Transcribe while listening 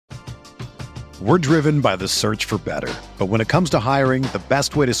We're driven by the search for better. But when it comes to hiring, the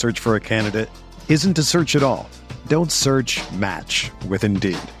best way to search for a candidate isn't to search at all. Don't search, match with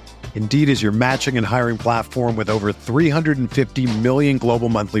Indeed. Indeed is your matching and hiring platform with over 350 million global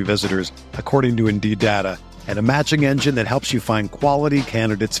monthly visitors, according to Indeed data, and a matching engine that helps you find quality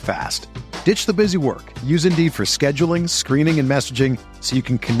candidates fast. Ditch the busy work. Use Indeed for scheduling, screening, and messaging so you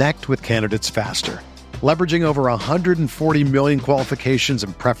can connect with candidates faster. Leveraging over 140 million qualifications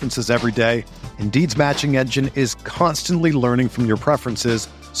and preferences every day, Indeed's matching engine is constantly learning from your preferences,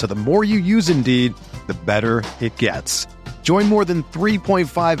 so the more you use Indeed, the better it gets. Join more than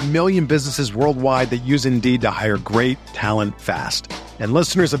 3.5 million businesses worldwide that use Indeed to hire great talent fast. And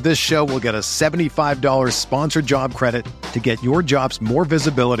listeners of this show will get a $75 sponsored job credit to get your jobs more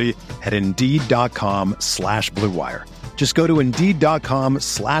visibility at Indeed.com/Blue Wire. Just go to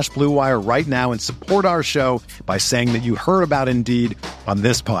Indeed.com/Blue Wire right now and support our show by saying that you heard about Indeed on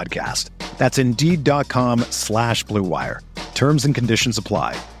this podcast. That's Indeed.com/Blue Wire. Terms and conditions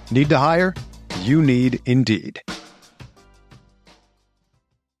apply. Need to hire? You need Indeed.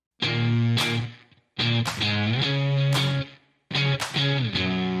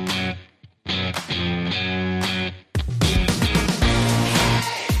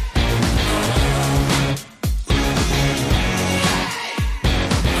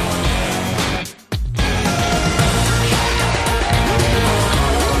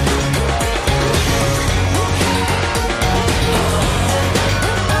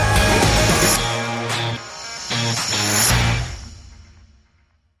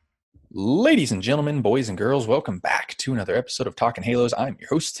 Ladies and gentlemen, boys and girls, welcome back to another episode of Talking Halos. I'm your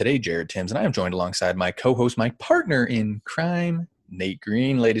host today, Jared Timms, and I am joined alongside my co-host, my partner in crime, Nate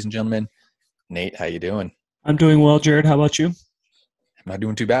Green. Ladies and gentlemen, Nate, how you doing? I'm doing well, Jared. How about you? I'm not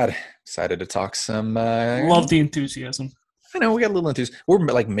doing too bad. Excited to talk some... Love the enthusiasm. I know, we got a little enthusiasm. We're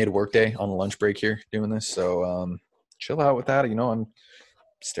like mid-work day on the lunch break here doing this, so chill out with that. You know, I'm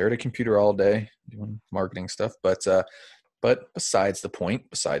staring at a computer all day doing marketing stuff, but besides the point,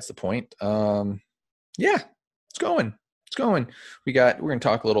 yeah, it's going. We're going to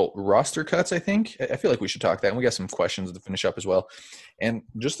talk a little roster cuts, I think. I feel like we should talk that, and we got some questions to finish up as well. And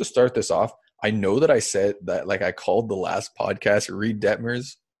just to start this off, I know that I said that, like, I called the last podcast Reed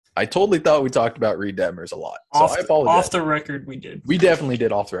Detmers. I totally thought we talked about Reed Detmers a lot. So I apologize. Off the record, we did. We definitely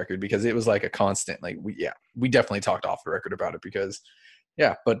did off the record because it was like a constant, like, we definitely talked off the record about it because,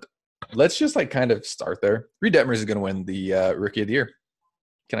 yeah, but let's just like kind of start there. Reed Detmers is going to win the Rookie of the Year.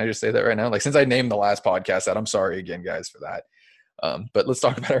 Can I just say that right now? Like, since I named the last podcast that, I'm sorry again, guys, for that. But let's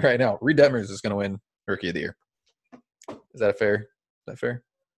talk about it right now. Reed Detmers is going to win Rookie of the Year. Is that fair? Is that fair?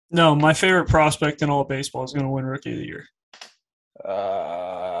 No, my favorite prospect in all of baseball is going to win Rookie of the Year.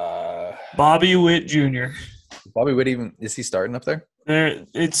 Bobby Witt Jr. Bobby Witt, even is he starting up there?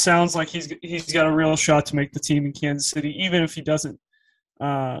 It sounds like he's got a real shot to make the team in Kansas City, even if he doesn't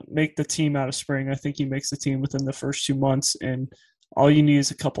make the team out of spring. I think he makes the team within the first 2 months, and all you need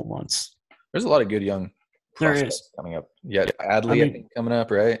is a couple months. There's a lot of good young prospects coming up. Yeah, Adley, I think, coming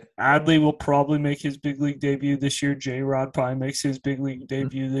up, right? Adley will probably make his big league debut this year. J-Rod probably makes his big league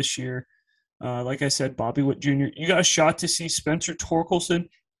debut this year. Like I said, Bobby Witt Jr. You got a shot to see Spencer Torkelson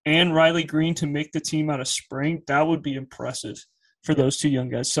and Riley Green to make the team out of spring. That would be impressive for those two young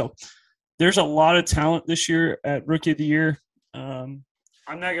guys. So there's a lot of talent this year at Rookie of the Year.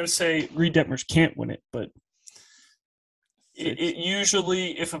 I'm not going to say Reed Detmers can't win it, but it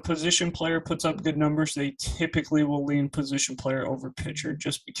usually, if a position player puts up good numbers, they typically will lean position player over pitcher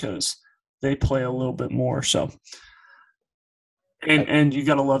just because they play a little bit more. So, and you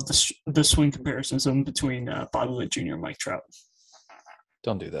got to love the swing comparisons between Bobby Witt Jr. and Mike Trout.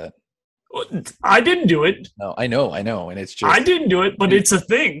 Don't do that. I didn't do it. No, I know, and it's just I didn't do it, but it's a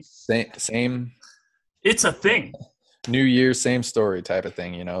thing. Same. It's a thing. New Year, same story type of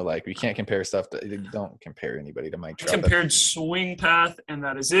thing, you know, like we can't compare stuff don't compare anybody to Mike Trout. I compared swing path, and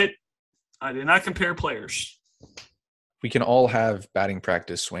that is it. I did not compare players. We can all have batting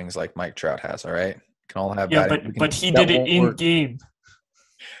practice swings like Mike Trout has, all right? We can all have but he did it in game.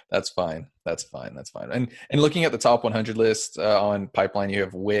 That's fine. And looking at the top 100 list on Pipeline, you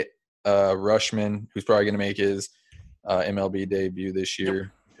have Witt, Rushman, who's probably going to make his MLB debut this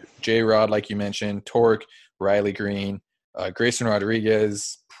year. Yep. J-Rod, like you mentioned, Torque, Riley Green, Grayson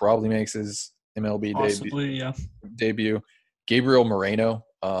Rodriguez probably makes his MLB debut. Gabriel Moreno,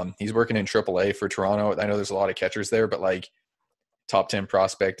 he's working in AAA for Toronto. I know there's a lot of catchers there, but like top 10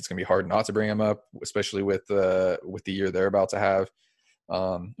 prospect, it's gonna be hard not to bring him up, especially with the year they're about to have.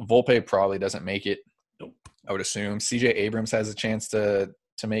 Volpe probably doesn't make it. Nope. I would assume CJ Abrams has a chance to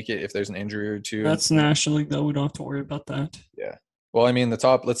make it if there's an injury or two. That's National League though. We don't have to worry about that. Yeah. Well, I mean, the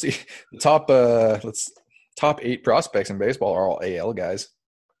top. Let's see, the top. Top 8 prospects in baseball are all AL guys.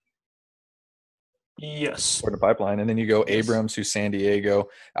 Yes. For the pipeline, and then you go Abrams, who's San Diego,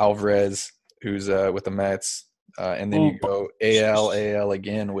 Alvarez, who's with the Mets, and then you go AL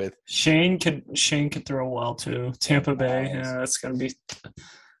again with Shane could throw well too. Tampa Bay, yeah, that's gonna be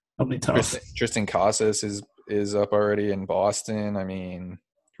tough. Tristan Casas is up already in Boston. I mean,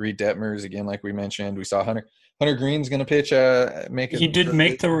 Reed Detmers again, like we mentioned. We saw Hunter Green's going to pitch. He did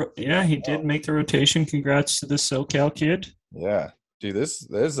make the rotation. Congrats to the SoCal kid. Yeah, dude, this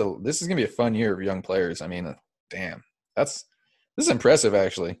is gonna be a fun year of young players. I mean, damn, this is impressive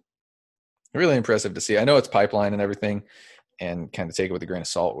actually. Really impressive to see. I know it's pipeline and everything, and kind of take it with a grain of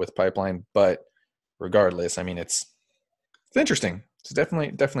salt with pipeline, but regardless, I mean, it's interesting. It's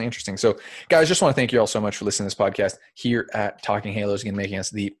definitely interesting. So, guys, just want to thank you all so much for listening to this podcast here at Talking Halos, again, making us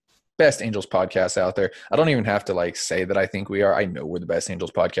the best Angels podcast out there. I don't even have to say that I think we are. I know we're the best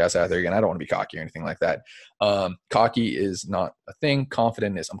Angels podcast out there. Again, I don't want to be cocky or anything like that. Cocky is not a thing.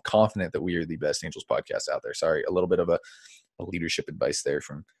 Confident is, I'm confident that we are the best Angels podcast out there. Sorry, a little bit of a leadership advice there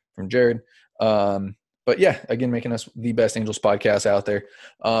from Jared. But yeah, again, making us the best Angels podcast out there.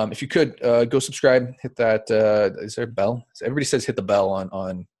 If you could go subscribe, hit that. Is there a bell? Everybody says hit the bell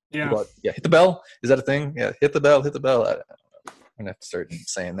on. Yeah. Yeah. Hit the bell. Is that a thing? Yeah. Hit the bell. Hit the bell. I'm gonna have to start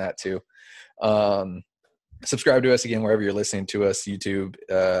saying that too. Subscribe to us again wherever you're listening to us. YouTube.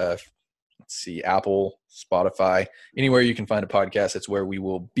 Let's see, Apple, Spotify, anywhere you can find a podcast. That's where we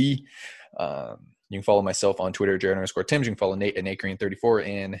will be. You can follow myself on Twitter, Jared_Tims. You can follow Nate at NateGreen34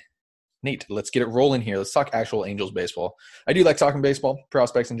 and Nate, let's get it rolling here. Let's talk actual Angels baseball. I do like talking baseball,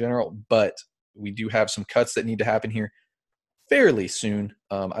 prospects in general, but we do have some cuts that need to happen here fairly soon.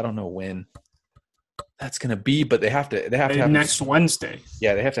 I don't know when that's going to be, but they have to happen next Wednesday.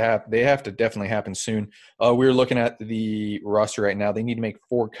 Yeah, they have to definitely happen soon. We're looking at the roster right now. They need to make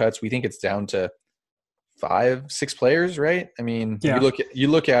 4 cuts. We think it's down to 5-6 players, right? I mean, yeah. you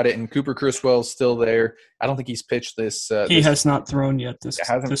look at it, and Cooper Criswell's still there. I don't think he's pitched this. He has not thrown yet this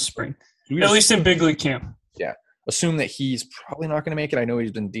spring. At least in big league camp. Yeah, assume that he's probably not going to make it. I know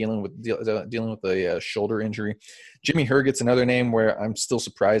he's been dealing with a shoulder injury. Jimmy Herget's another name where I'm still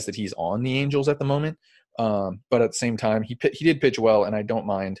surprised that he's on the Angels at the moment. But at the same time, he did pitch well, and I don't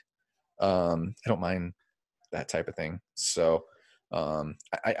mind. I don't mind that type of thing. So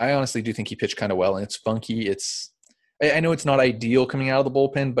I honestly do think he pitched kind of well, and it's funky. I know it's not ideal coming out of the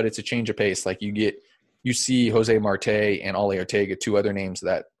bullpen, but it's a change of pace. Like you see Jose Marte and Ale Ortega, 2 other names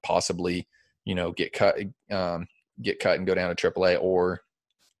that possibly, get cut and go down to AAA or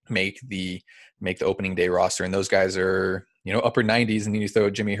make the opening day roster. And those guys are, upper 90s, and then you throw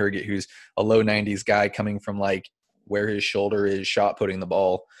Jimmy Herget, who's a low 90s guy coming from where his shoulder is shot putting the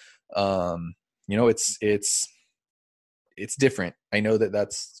ball. It's different. I know that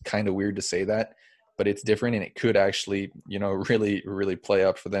that's kind of weird to say that, but it's different, and it could actually, really, really play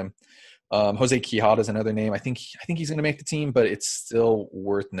up for them. Jose Quijada is another name. I think he's going to make the team, but it's still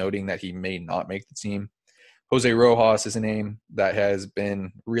worth noting that he may not make the team. Jose Rojas is a name that has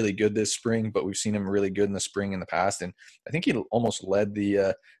been really good this spring, but we've seen him really good in the spring in the past, and I think he almost led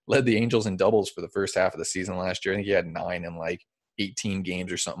the Angels in doubles for the first half of the season last year. I think he had 9 in 18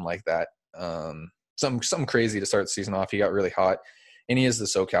 games or something like that. Something crazy to start the season off. He got really hot, and he is the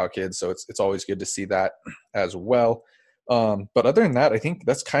SoCal kid, so it's always good to see that as well. But other than that, I think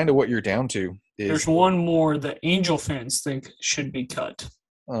that's kind of what you're down to. There's one more that Angel fans think should be cut.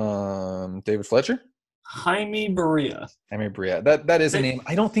 David Fletcher? Jaime Barria. That is a name.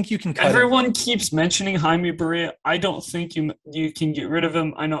 I don't think you can cut Everyone him. keeps mentioning Jaime Barria. I don't think you can get rid of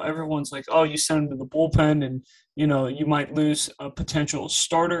him. I know everyone's like, oh, you send him to the bullpen and, you might lose a potential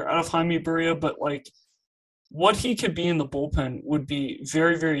starter out of Jaime Barria. But, what he could be in the bullpen would be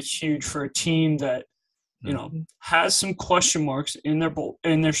very, very huge for a team that, has some question marks in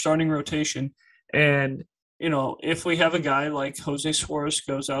their starting rotation. And, if we have a guy like Jose Suarez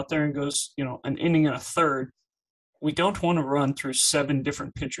goes out there and goes, an inning and a third, we don't want to run through 7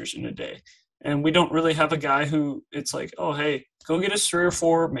 different pitchers in a day. And we don't really have a guy who it's like, oh, hey, go get us 3 or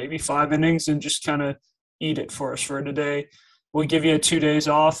 4, maybe 5 innings and just kind of eat it for us for a day. We'll give you 2 days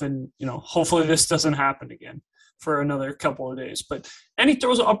off, and, hopefully this doesn't happen again for another couple of days. And he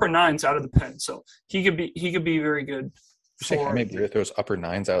throws upper 9s out of the pen, so he could be very good. You say Jaime Barria throws upper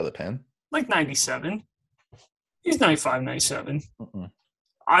 9s out of the pen? 97. He's 95, 97.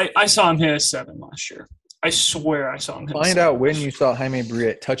 I saw him hit a 7 last year. I swear I saw him hit Find out when you saw Jaime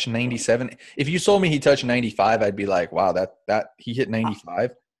Barria touch 97. If you told me he touched 95, I'd be like, wow, that he hit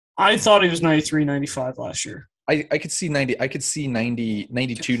 95. I thought he was 93, 95 last year. I could see 90. I could see 90,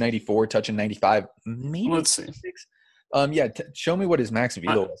 92, 94 touching 95. Maybe Let's see. Yeah, show me what his max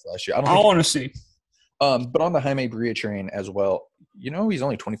velo was last year. I want to see. But on the Jaime Bria train as well, he's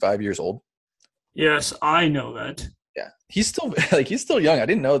only 25 years old. Yes, I know that. Yeah, he's still young. I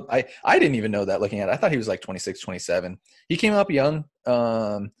didn't know. I didn't even know that looking at it. I thought he was like 26, 27. He came up young,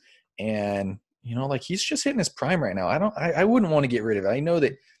 and he's just hitting his prime right now. I wouldn't want to get rid of it. I know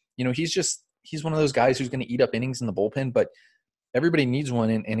that he's one of those guys who's going to eat up innings in the bullpen, but everybody needs one.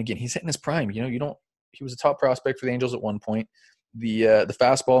 And again, he's hitting his prime. He was a top prospect for the Angels at one point. The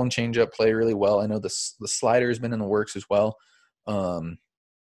fastball and changeup play really well. I know the slider has been in the works as well.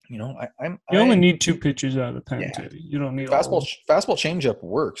 You only need 2 pitches out of the pen too. You don't need fastball changeup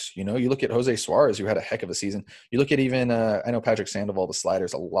works. You look at Jose Suarez, who had a heck of a season. You look at even I know Patrick Sandoval, the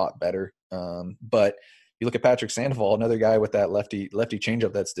slider's a lot better. But you look at Patrick Sandoval, another guy with that lefty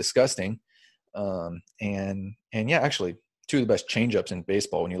changeup that's disgusting. And yeah, actually 2 of the best changeups in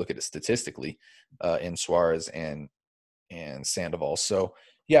baseball when you look at it statistically, in Suarez and Sandoval. So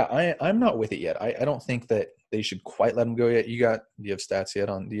yeah, I'm not with it yet. I don't think that they should quite let him go yet. Do you have stats yet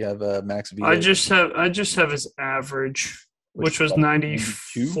on? Do you have max velo? I just have his average, which was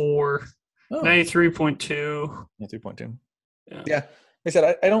 94, 93.2. 93.2. Yeah. Like I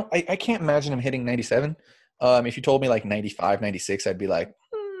said, I can't imagine him hitting 97. If you told me like 95, 96, I'd be like,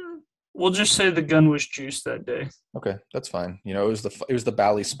 We'll just say the gun was juiced that day. Okay, that's fine. It was the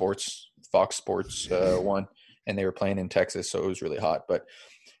Bally Sports, Fox Sports one, and they were playing in Texas, so it was really hot. But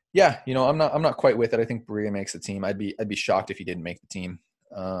yeah, I'm not quite with it. I think Bria makes the team. I'd be shocked if he didn't make the team.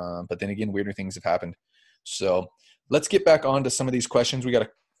 But then again, weirder things have happened. So let's get back on to some of these questions. We got a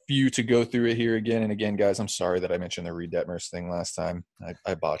few to go through it here again and again, guys. I'm sorry that I mentioned the Reed Detmers thing last time.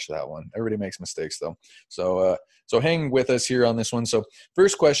 I botched that one. Everybody makes mistakes though. So hang with us here on this one. So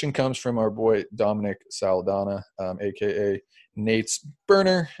first question comes from our boy Dominic Saladana, aka Nate's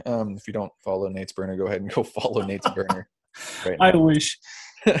Burner. If you don't follow Nate's Burner, go ahead and go follow Nate's Burner. Right now. I wish.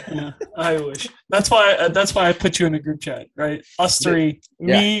 Yeah, I wish. That's why I put you in a group chat, right? Us 3,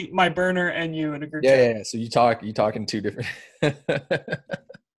 me, my burner, and you in a group chat. Yeah. So you talk in 2 different.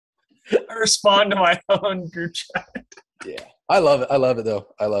 I respond to my own group chat. Yeah, I love it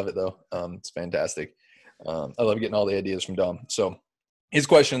though. It's fantastic. I love getting all the ideas from Dom. So his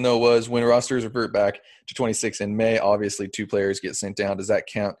question though was, when rosters revert back to 26 in May, obviously 2 players get sent down. Does that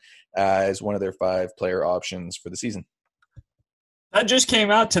count as one of their 5 player options for the season? That just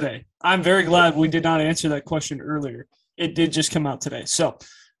came out today. I'm very glad we did not answer that question earlier. It did just come out today. So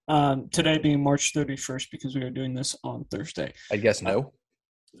today being March 31st, because we are doing this on Thursday. I guess no.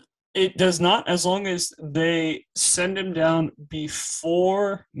 It does not, as long as they send him down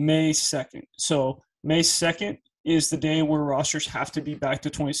before May 2nd. So May 2nd is the day where rosters have to be back to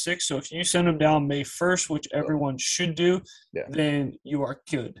 26. So if you send them down May 1st, which everyone should do, then you are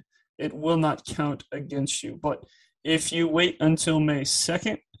good. It will not count against you. But if you wait until May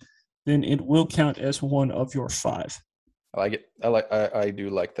 2nd, then it will count as one of your 5. I like it. I do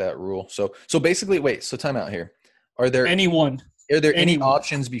like that rule. So basically, wait. So time out here. Are there any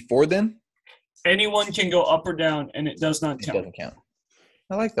options before then? Anyone can go up or down, and it does not count. It doesn't count.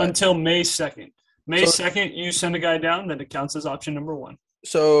 I like that. Until May 2nd. May 2nd, you send a guy down, then it counts as option number 1.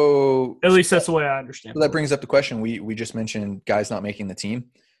 So at least that's the way I understand it. So that brings up the question. We just mentioned guys not making the team.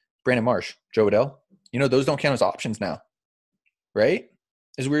 Brandon Marsh, Joe Adell. Those don't count as options now, right?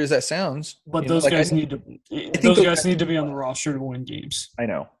 As weird as that sounds. But those guys need to be on the roster to win games. I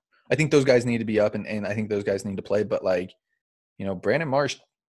know. I think those guys need to be up, and I think those guys need to play. But, Brandon Marsh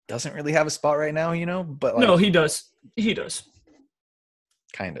doesn't really have a spot right now, But no, he does. He does.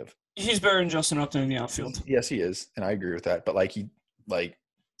 Kind of. He's better than Justin Upton in the outfield. Yes, he is, and I agree with that. But,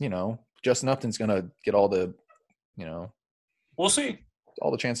 Justin Upton's going to get all the, We'll see.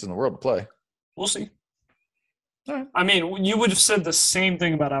 All the chances in the world to play. We'll see. All right. I mean, you would have said the same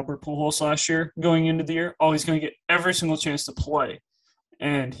thing about Albert Pujols last year going into the year. Oh, he's going to get every single chance to play,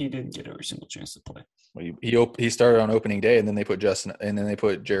 and he didn't get every single chance to play. Well, he started on opening day, and then they put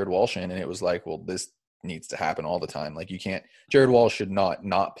Jared Walsh in, and it was like, well, this needs to happen all the time. You can't. Jared Walsh should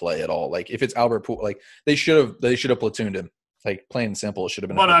not play at all. If it's Albert Pujols, they should have platooned him. Plain and simple, it should have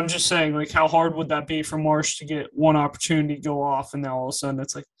been. But I'm just saying, how hard would that be for Marsh to get one opportunity to go off, and now all of a sudden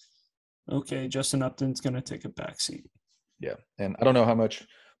it's like, okay, Justin Upton's going to take a backseat. Yeah, and I don't know how much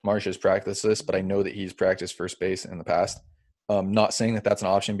Marsh has practiced this, but I know that he's practiced first base in the past. Not saying that that's an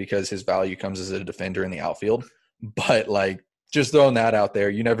option because his value comes as a defender in the outfield, but just throwing that out there,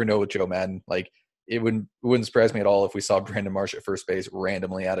 you never know with Joe Madden. It wouldn't surprise me at all if we saw Brandon Marsh at first base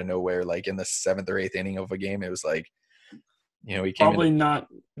randomly out of nowhere, in the 7th or 8th inning of a game. It was he came probably not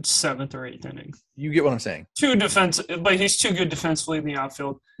 7th or 8th inning. You get what I'm saying? But he's too good defensively in the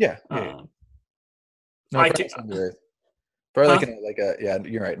outfield. Yeah. No, Probably Huh? yeah,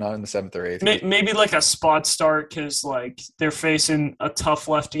 you're right. Not in the 7th or 8th. Maybe like a spot start because like they're facing a tough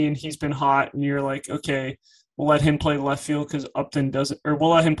lefty and he's been hot, and you're like, okay, we'll let him play left field because Upton doesn't, or we'll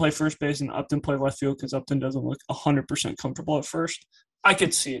let him play first base and Upton play left field because Upton doesn't look 100% comfortable at first. I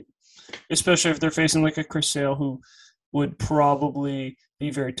could see it, especially if they're facing like a Chris Sale who would probably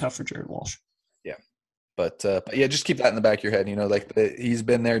be very tough for Jared Walsh. Yeah. But yeah, just keep that in the back of your head. He's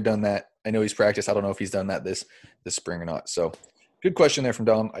been there, done that. I know he's practiced. I don't know if he's done that this spring or not. So good question there from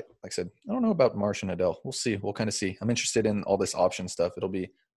Dom. Like I said, I don't know about Marsh and Adele. We'll see. We'll kind of see. I'm interested in all this option stuff. It'll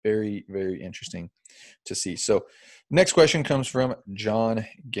be very, very interesting to see. So next question comes from John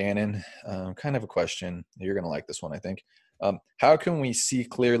Gannon. Kind of a question. You're going to like this one, I think. How can we see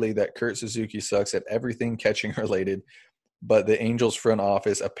clearly that Kurt Suzuki sucks at everything catching related, but the Angels front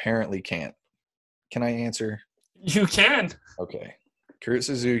office apparently can't? Can I answer? You can. Okay. Kurt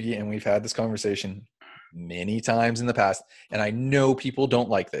Suzuki, and we've had this conversation many times in the past, and I know people don't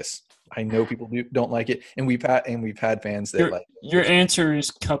like this. I know people don't like it, and we've had fans that like it. Your answer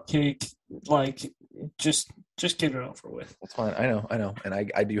is cupcake. Like, just get it over with. That's fine. I know, and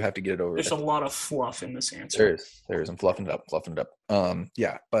I do have to get it over. There's a lot of fluff in this answer. There is. I'm fluffing it up.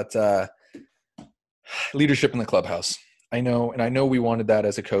 Yeah, but leadership in the clubhouse. I know we wanted that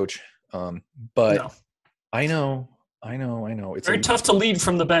as a coach, but no. I know. It's very tough to lead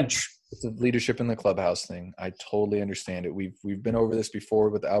from the bench. It's a leadership in the clubhouse thing. I totally understand it. We've been over this before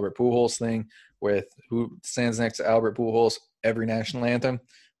with the Albert Pujols thing, with who stands next to Albert Pujols every national anthem.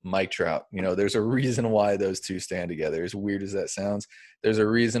 Mike Trout. There's a reason why those two stand together. As weird as that sounds, there's a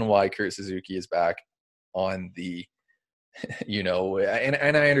reason why Kurt Suzuki is back on the, and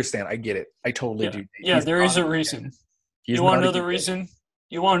I understand. I get it. I totally do. Yeah, there is a reason. You want to know the reason?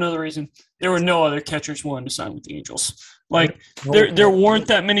 You want to know the reason? There were no other catchers willing to sign with the Angels. Like, there weren't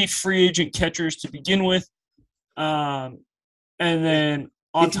that many free agent catchers to begin with. And then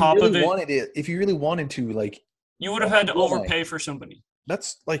on top of it, if you really wanted to, like, you would have had to overpay for somebody.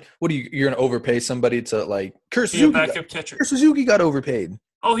 That's like, you're going to overpay somebody to, like, Kurt Suzuki? Backup catcher. Kurt Suzuki got overpaid.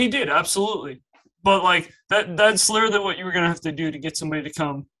 Oh, he did, absolutely. But, like, that's literally what you were going to have to do to get somebody to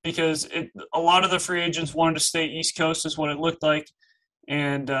come, because a lot of the free agents wanted to stay East Coast is what it looked like.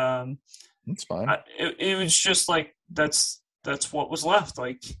 And that's fine. It was just like that's what was left.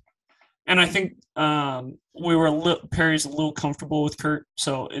 Like, and I think Perry's a little comfortable with Kurt,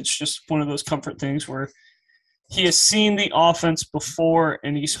 so it's just one of those comfort things where he has seen the offense before,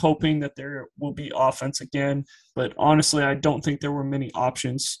 and he's hoping that there will be offense again. But honestly, I don't think there were many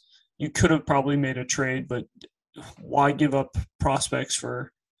options. You could have probably made a trade, but why give up prospects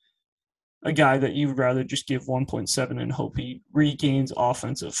for a guy that you'd rather just give 1.7 and hope he regains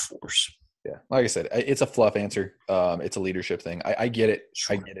offensive force? Yeah, like I said, it's a fluff answer. It's a leadership thing. I get it.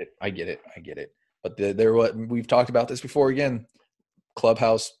 Sure. I get it. But what we've talked about this before. Again,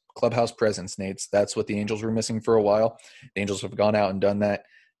 clubhouse presence, Nate. That's what the Angels were missing for a while. The Angels have gone out and done that.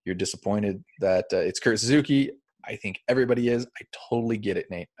 You're disappointed that it's Kurt Suzuki. I think everybody is. I totally get it,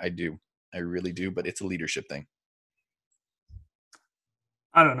 Nate. I do. I really do. But it's a leadership thing.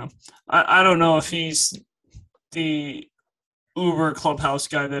 I don't know. I don't know if he's the uber clubhouse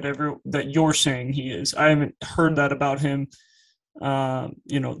guy that you're saying he is. I haven't heard that about him.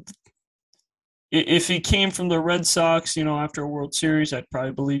 If he came from the Red Sox, after a World Series, I'd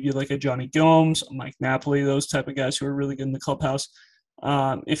probably believe you, like a Johnny Gomes, Mike Napoli, those type of guys who are really good in the clubhouse.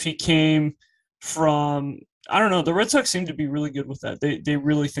 If he came from, I don't know, the Red Sox seem to be really good with that. They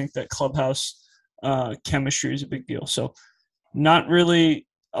really think that clubhouse chemistry is a big deal. So not really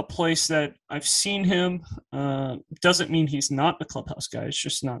a place that I've seen him. Doesn't mean he's not a clubhouse guy. It's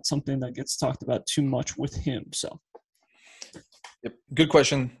just not something that gets talked about too much with him. So, yep. Good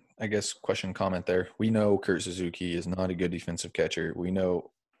question. I guess comment there. We know Kurt Suzuki is not a good defensive catcher. We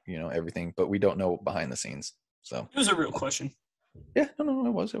know, everything, but we don't know behind the scenes. So it was a real question. Yeah, no,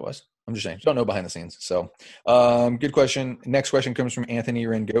 it was. I'm just saying, don't know behind the scenes. So, good question. Next question comes from Anthony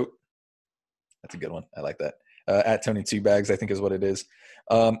Rengoat. That's a good one. I like that. At Tony Two Bags, I think is what it is.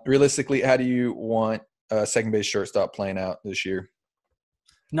 Realistically, how do you want second base shortstop playing out this year?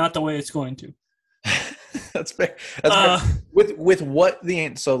 Not the way it's going to. That's fair. That's fair. With what can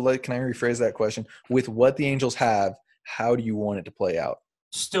I rephrase that question? With what the Angels have, how do you want it to play out?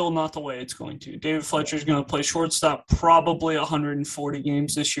 Still not the way it's going to. David Fletcher is going to play shortstop probably 140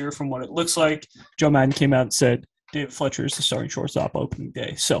 games this year from what it looks like. Joe Madden came out and said David Fletcher is the starting shortstop opening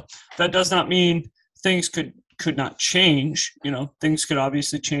day. So that does not mean things could not change. Things could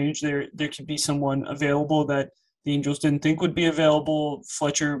obviously change. There could be someone available that the Angels didn't think would be available.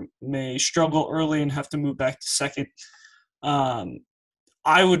 Fletcher may struggle early and have to move back to second.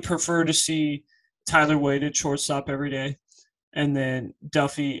 I would prefer to see Tyler Wade at shortstop every day. and then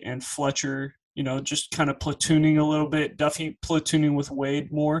Duffy and Fletcher, just kind of platooning a little bit. Duffy platooning with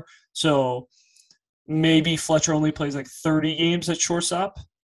Wade more. So maybe Fletcher only plays like 30 games at shortstop,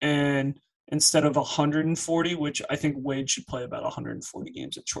 and instead of 140, which I think Wade should play about 140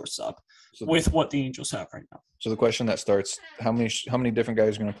 games at shortstop with what the Angels have right now. So the question that starts, how many different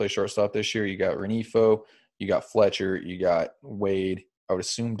guys are going to play shortstop this year? You got Renifo, you got Fletcher, you got Wade. I would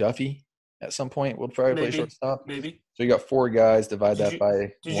assume Duffy at some point will probably play shortstop. Maybe. So you got 4 guys. Divide that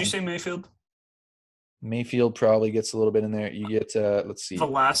by. Did you say Mayfield? Mayfield probably gets a little bit in there. You get let's see.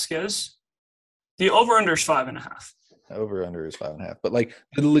 Velasquez. The over/under is 5.5. Over/under is 5.5. But like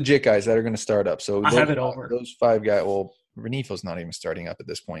the legit guys that are going to start up. So I have it over. Those 5 guys. Well, Renifo's not even starting up at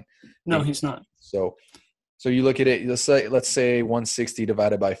this point. No, he's not. So you look at it. Let's say 160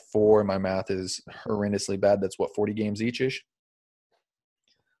 divided by 4. My math is horrendously bad. That's what, 40 games each-ish.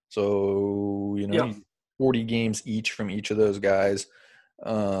 So 40 games each from each of those guys.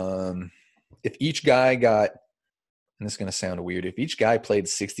 If each guy got, and this is going to sound weird, if each guy played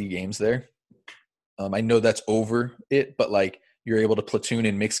 60 games there, I know that's over it, but like you're able to platoon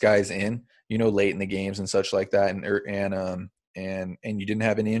and mix guys in, late in the games and such like that, and you didn't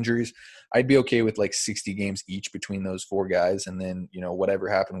have any injuries, I'd be okay with like 60 games each between those 4 guys, and then whatever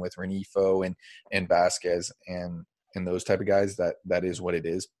happened with Renifo and Vasquez and those type of guys, that is what it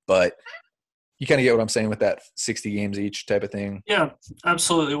is. But you kind of get what I'm saying with that 60 games each type of thing. Yeah,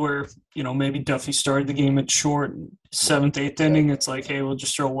 absolutely. Where, maybe Duffy started the game at short, 7th, 8th inning. It's like, hey, we'll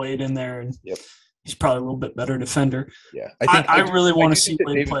just throw Wade in there, and he's probably a little bit better defender. Yeah. I really want to see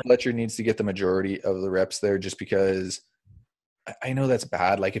Wade play. Fletcher needs to get the majority of the reps there, just because I know that's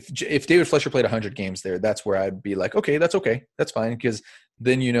bad. Like if David Fletcher played 100 games there, that's where I'd be like, okay, that's fine. Because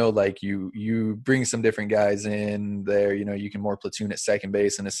then, like you bring some different guys in there, you can more platoon at second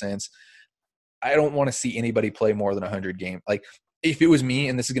base in a sense. I don't want to see anybody play more than 100 games. Like if it was me,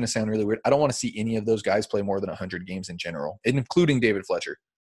 and this is going to sound really weird, I don't want to see any of those guys play more than 100 games in general, including David Fletcher.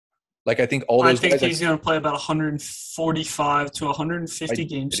 Like I think all those guys. I think he's going to play about 145 to 150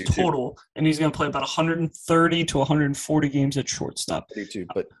 games total, and he's going to play about 130 to 140 games at shortstop. I do too,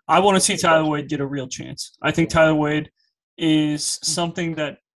 but I want to see Tyler Wade get a real chance. I think Tyler Wade is something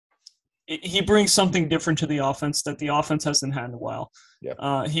that he brings something different to the offense that the offense hasn't had in a while.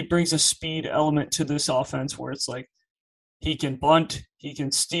 Yeah. He brings a speed element to this offense where it's like he can bunt, he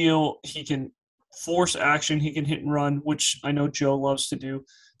can steal, he can force action, he can hit and run, which I know Joe loves to do.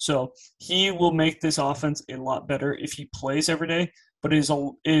 So he will make this offense a lot better if he plays every day. But it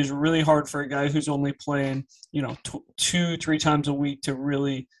is really hard for a guy who's only playing, 2-3 times a week to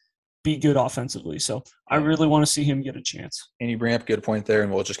really be good offensively. So I really want to see him get a chance. And you bring up a good point there,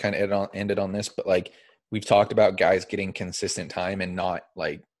 and we'll just kind of end it on this. But like we've talked about guys getting consistent time and not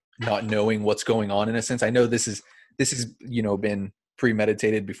knowing what's going on in a sense. I know this is been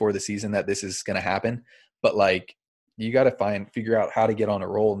premeditated before the season that this is going to happen, but like you got to figure out how to get on a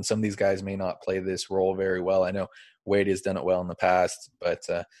roll. And some of these guys may not play this role very well. I know Wade has done it well in the past, but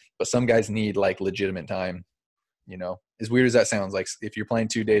some guys need like legitimate time. As weird as that sounds, like if you're playing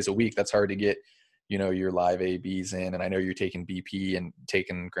 2 days a week, that's hard to get, your live ABs in. And I know you're taking BP and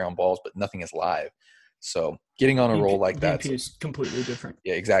taking ground balls, but nothing is live. So getting on a roll like that is completely different.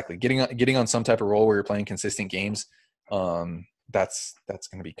 Yeah, exactly. Getting on some type of roll where you're playing consistent games, that's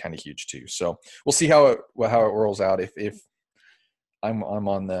going to be kind of huge too. So we'll see how it rolls out. If I'm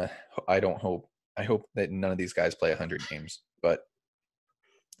on the, I hope that none of these guys play 100 games, but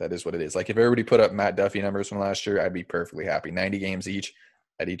that is what it is. Like if everybody put up Matt Duffy numbers from last year, I'd be perfectly happy. 90 games each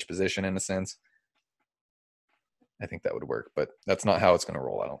at each position in a sense. I think that would work, but that's not how it's going to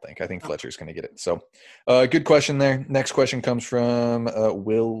roll. I don't think. I think Fletcher's going to get it. So, good question there. Next question comes from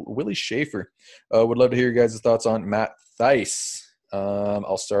Willie Schaefer. Would love to hear your guys' thoughts on Matt Thaiss.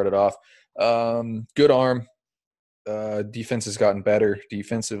 I'll start it off. Good arm. Defense has gotten better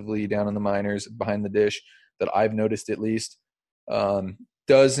defensively down in the minors, behind the dish, that I've noticed at least.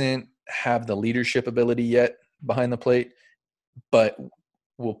 Doesn't have the leadership ability yet behind the plate, but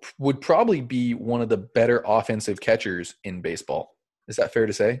would probably be one of the better offensive catchers in baseball. Is that fair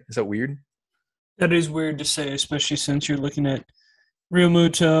to say? Is that weird? That is weird to say, especially since you're looking at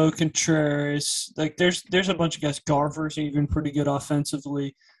Realmuto, Contreras. Like there's a bunch of guys. Garver's even pretty good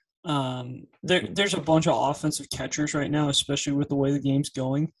offensively. There's a bunch of offensive catchers right now, especially with the way the game's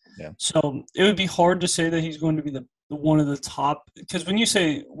going. Yeah. So it would be hard to say that he's going to be the one of the top, because when you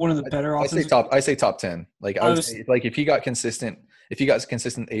say one of the better offensive, I say top 10. Like I would say, like if he got consistent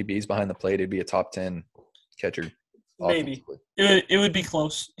ABs behind the plate, it'd be a top 10 catcher. Maybe it would be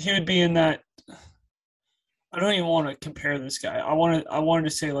close. He would be in that. I don't even want to compare this guy. I wanted to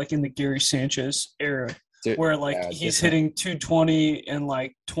say like in the Gary Sanchez era where like Yeah, he's different. hitting 220 and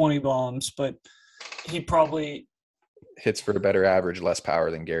like 20 bombs, but he probably Hits for a better average, less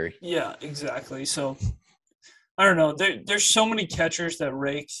power than Gary. yeah, exactly. So I don't know. There's so many catchers that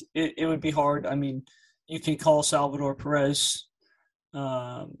rake. It would be hard. I mean, you can call Salvador Perez,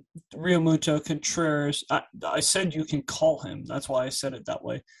 um, Realmuto Contreras. I said you can call him. That's why I said it that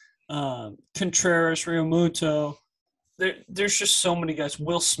way. Contreras, Realmuto. There's just so many guys.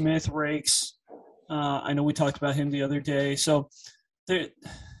 Will Smith rakes. I know we talked about him the other day. So there,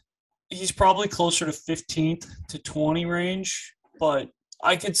 he's probably closer to 15th to 20 range, but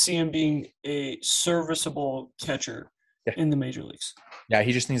I could see him being a serviceable catcher Yeah. in the major leagues. Yeah,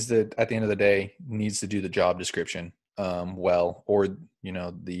 he just needs to, at the end of the day, needs to do the job description well, or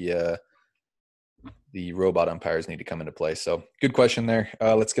the robot umpires need to come into play. So good question there.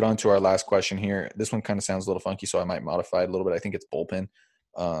 Let's get on to our last question here. This one kind of sounds a little funky, so I might modify it a little bit. I think it's bullpen.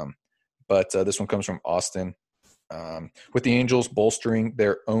 But this one comes from Austin. With the Angels bolstering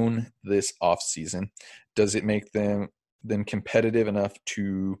their own this offseason, does it make them competitive enough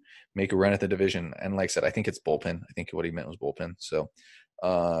to make a run at the division? And like I said, I think it's bullpen. I think what he meant was bullpen. So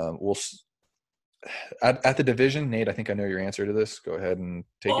we'll at the division, Nate, I think I know your answer to this. Go ahead and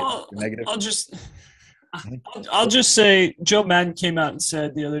take it negative. I'll just say Joe Madden came out and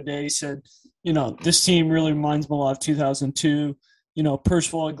said the other day, he said, this team really reminds me a lot of 2002.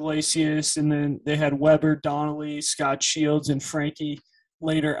 Percival Iglesias, and then they had Weber, Donnelly, Scott Shields, and Frankie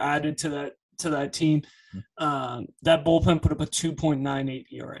later added to that team. That bullpen put up a 2.98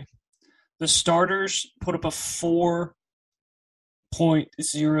 ERA. The starters put up a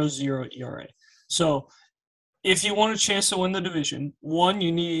 4.00 ERA. So if you want a chance to win the division, one,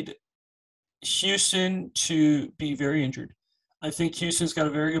 you need Houston to be very injured. I think Houston's got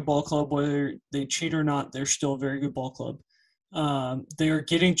a very good ball club. Whether they cheat or not, they're still a very good ball club. They are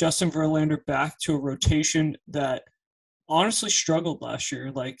getting Justin Verlander back to a rotation that honestly struggled last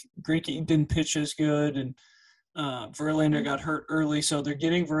year. Like Greinke didn't pitch as good, and Verlander got hurt early, so they're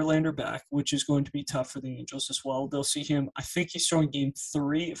getting Verlander back, which is going to be tough for the Angels as well. They'll see him. I think he's throwing game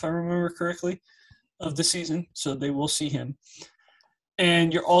 3, if I remember correctly, of the season, so they will see him.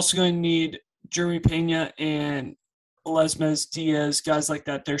 And you're also going to need Jeremy Pena and Lesmez Diaz, guys like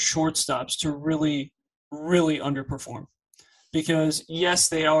that. They're shortstops to really, really underperform. Because, yes,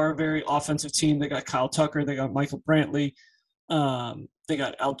 they are a very offensive team. They got Kyle Tucker. They got Michael Brantley. They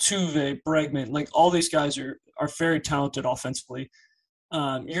got Altuve, Bregman. Like, all these guys are very talented offensively.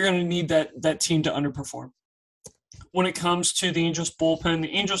 You're going to need that team to underperform. When it comes to the Angels bullpen,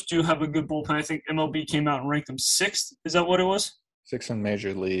 the Angels do have a good bullpen. I think MLB came out and ranked them 6th. Is that what it was? 6th in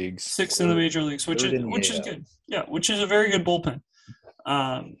major leagues. 6th in the major leagues, which is good. Yeah, which is a very good bullpen.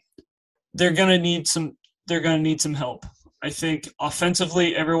 They're going to need some help. I think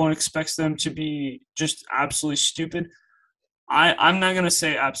offensively, everyone expects them to be just absolutely stupid. I'm not going to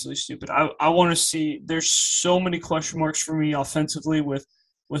say absolutely stupid. I want to see – there's so many question marks for me offensively with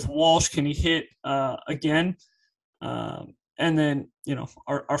Walsh. Can he hit again? And then,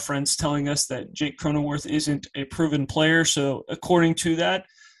 our friends telling us that Jake Cronenworth isn't a proven player. So according to that,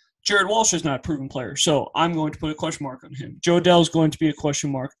 Jared Walsh is not a proven player. So I'm going to put a question mark on him. Joe Dell is going to be a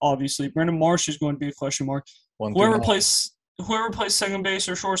question mark, obviously. Brandon Marsh is going to be a question mark. Whoever plays second base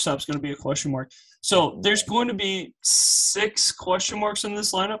or shortstop is going to be a question mark. So there's going to be 6 question marks in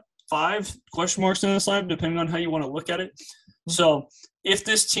this lineup, 5 question marks in this lineup, depending on how you want to look at it. So if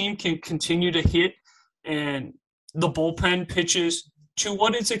this team can continue to hit and the bullpen pitches to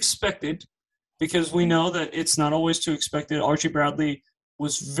what is expected, because we know that it's not always too expected. Archie Bradley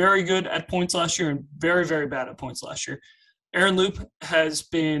was very good at points last year and very, very bad at points last year. Aaron Loup has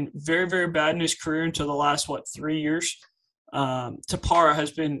been very, very bad in his career until the last, 3 years. Tapara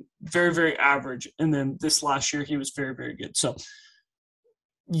has been very, very average. And then this last year, he was very, very good. So,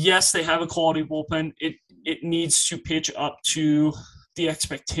 yes, they have a quality bullpen. It needs to pitch up to the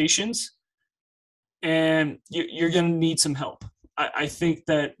expectations. And you're going to need some help. I think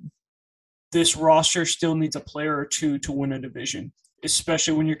that this roster still needs a player or two to win a division,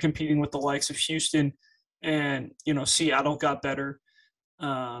 especially when you're competing with the likes of Houston and, Seattle got better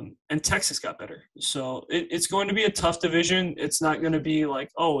and Texas got better. So it's going to be a tough division. It's not going to be like,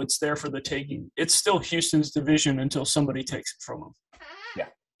 oh, it's there for the taking. It's still Houston's division until somebody takes it from them. Yeah.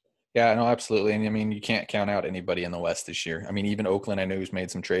 Yeah, no, absolutely. And, I mean, you can't count out anybody in the West this year. I mean, even Oakland, I know who's made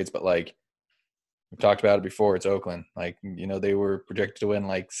some trades, but, like, we've talked about it before. It's Oakland. Like, they were projected to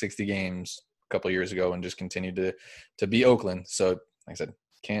win, 60 games a couple of years ago and just continued to be Oakland. So, like I said,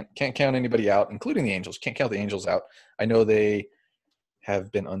 can't count anybody out, including the Angels. Can't count the Angels out. I know they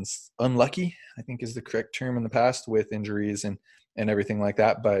have been unlucky, I think is the correct term in the past, with injuries and everything like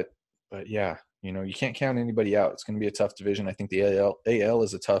that. But yeah, You know, you can't count anybody out. It's going to be a tough division. I think the AL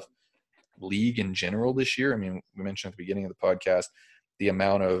is a tough league in general this year. I mean, we mentioned at the beginning of the podcast the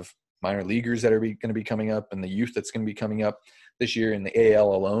amount of minor leaguers that are going to be coming up and the youth that's going to be coming up this year in the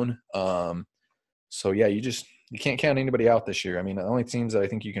AL alone. So yeah, you can't count anybody out this year. I mean, the only teams that I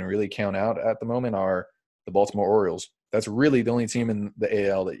think you can really count out at the moment are the Baltimore Orioles. That's really the only team in the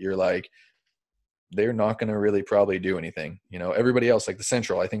AL that you're like, they're not going to really probably do anything. You know, everybody else, like the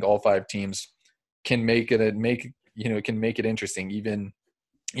Central, I think all 5 teams can make it interesting.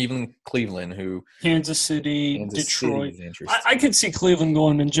 Even Cleveland, who Kansas City, Detroit. I could see Cleveland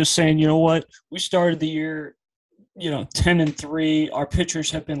going and just saying, you know what, we started the year, 10-3. Our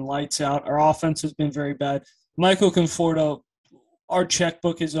pitchers have been lights out. Our offense has been very bad. Michael Conforto, our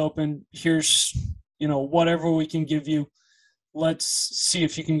checkbook is open. Here's, whatever we can give you. Let's see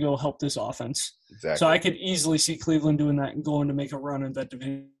if you can go help this offense. Exactly. So I could easily see Cleveland doing that and going to make a run in that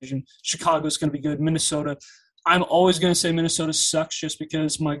division. Chicago's going to be good. Minnesota, I'm always going to say Minnesota sucks just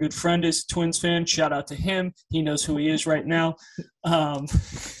because my good friend is a Twins fan. Shout out to him. He knows who he is right now.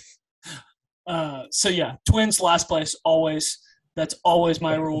 So, yeah, Twins last place always. That's always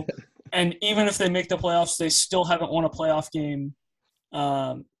my rule. And even if they make the playoffs, they still haven't won a playoff game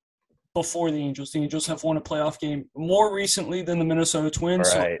before the Angels. The Angels have won a playoff game more recently than the Minnesota Twins.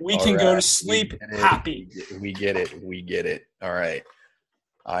 Right, so we can go to sleep happy. We get it. All right.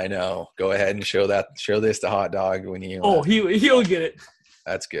 I know. Go ahead and show this to Hot Dog when you. He'll get it.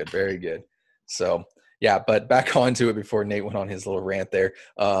 That's good. Very good. So yeah, but back onto it before Nate went on his little rant there.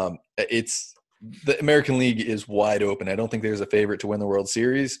 It's the American League is wide open. I don't think there's a favorite to win the World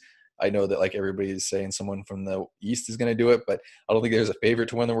Series. I know that like everybody's saying someone from the East is going to do it, but I don't think there's a favorite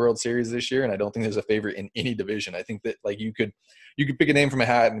to win the World Series this year, and I don't think there's a favorite in any division. I think that like you could pick a name from a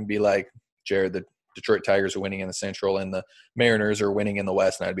hat and be like, Jared, the Detroit Tigers are winning in the Central and the Mariners are winning in the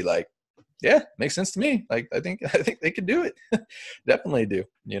West, and I'd be like, yeah, makes sense to me. Like I think they could do it. Definitely do,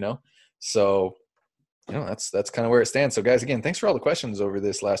 So, that's kind of where it stands. So guys, again, thanks for all the questions over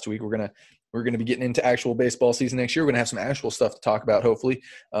this last week. We're going to be getting into actual baseball season next year. We're going to have some actual stuff to talk about, hopefully.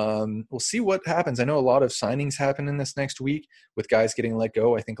 We'll see what happens. I know a lot of signings happen in this next week with guys getting let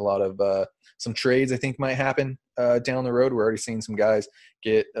go. I think a lot of some trades I think might happen down the road. We're already seeing some guys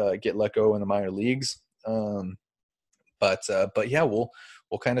get let go in the minor leagues. But yeah, we'll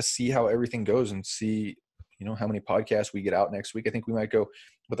kind of see how everything goes and see, how many podcasts we get out next week. I think we might go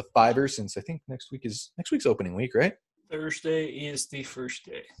with a 5-er since I think next week's opening week, right? Thursday is the first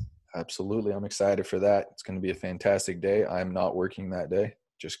day. Absolutely. I'm excited for that. It's going to be a fantastic day. I'm not working that day.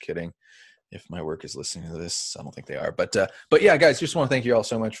 Just kidding. If my work is listening to this, I don't think they are. But yeah, guys, just want to thank you all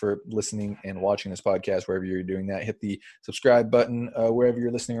so much for listening and watching this podcast, wherever you're doing that. Hit the subscribe button wherever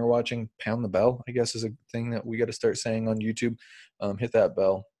you're listening or watching. Pound the bell, I guess, is a thing that we got to start saying on YouTube. Hit that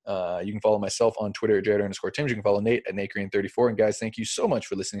bell. You can follow myself on Twitter at Jared_Timms. You can follow Nate at NateGreen34. And guys, thank you so much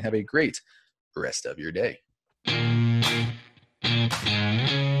for listening. Have a great rest of your day.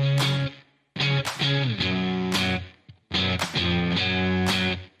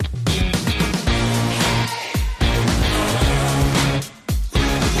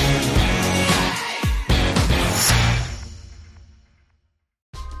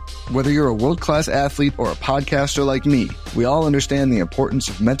 Whether you're a world-class athlete or a podcaster like me, we all understand the importance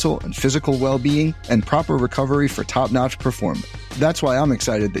of mental and physical well-being and proper recovery for top-notch performance. That's why I'm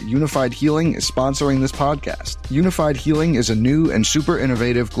excited that Unified Healing is sponsoring this podcast. Unified Healing is a new and super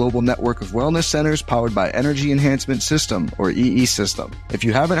innovative global network of wellness centers powered by Energy Enhancement System, or EE System. If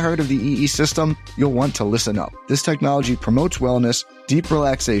you haven't heard of the EE System, you'll want to listen up. This technology promotes wellness, deep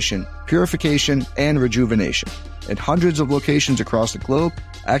relaxation, purification, and rejuvenation. At hundreds of locations across the globe,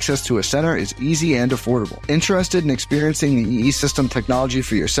 access to a center is easy and affordable. Interested in experiencing the EE System technology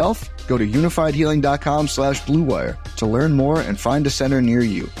for yourself? Go to unifiedhealing.com/bluewire to learn more and find a center near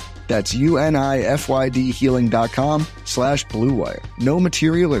you. That's unifydhealing.com/bluewire. No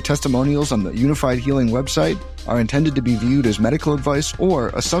material or testimonials on the Unified Healing website are intended to be viewed as medical advice or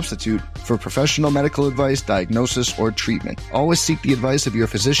a substitute for professional medical advice, diagnosis, or treatment. Always seek the advice of your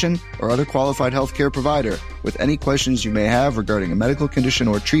physician or other qualified healthcare provider with any questions you may have regarding a medical condition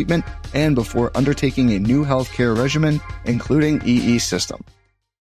or treatment and before undertaking a new healthcare regimen, including EE System.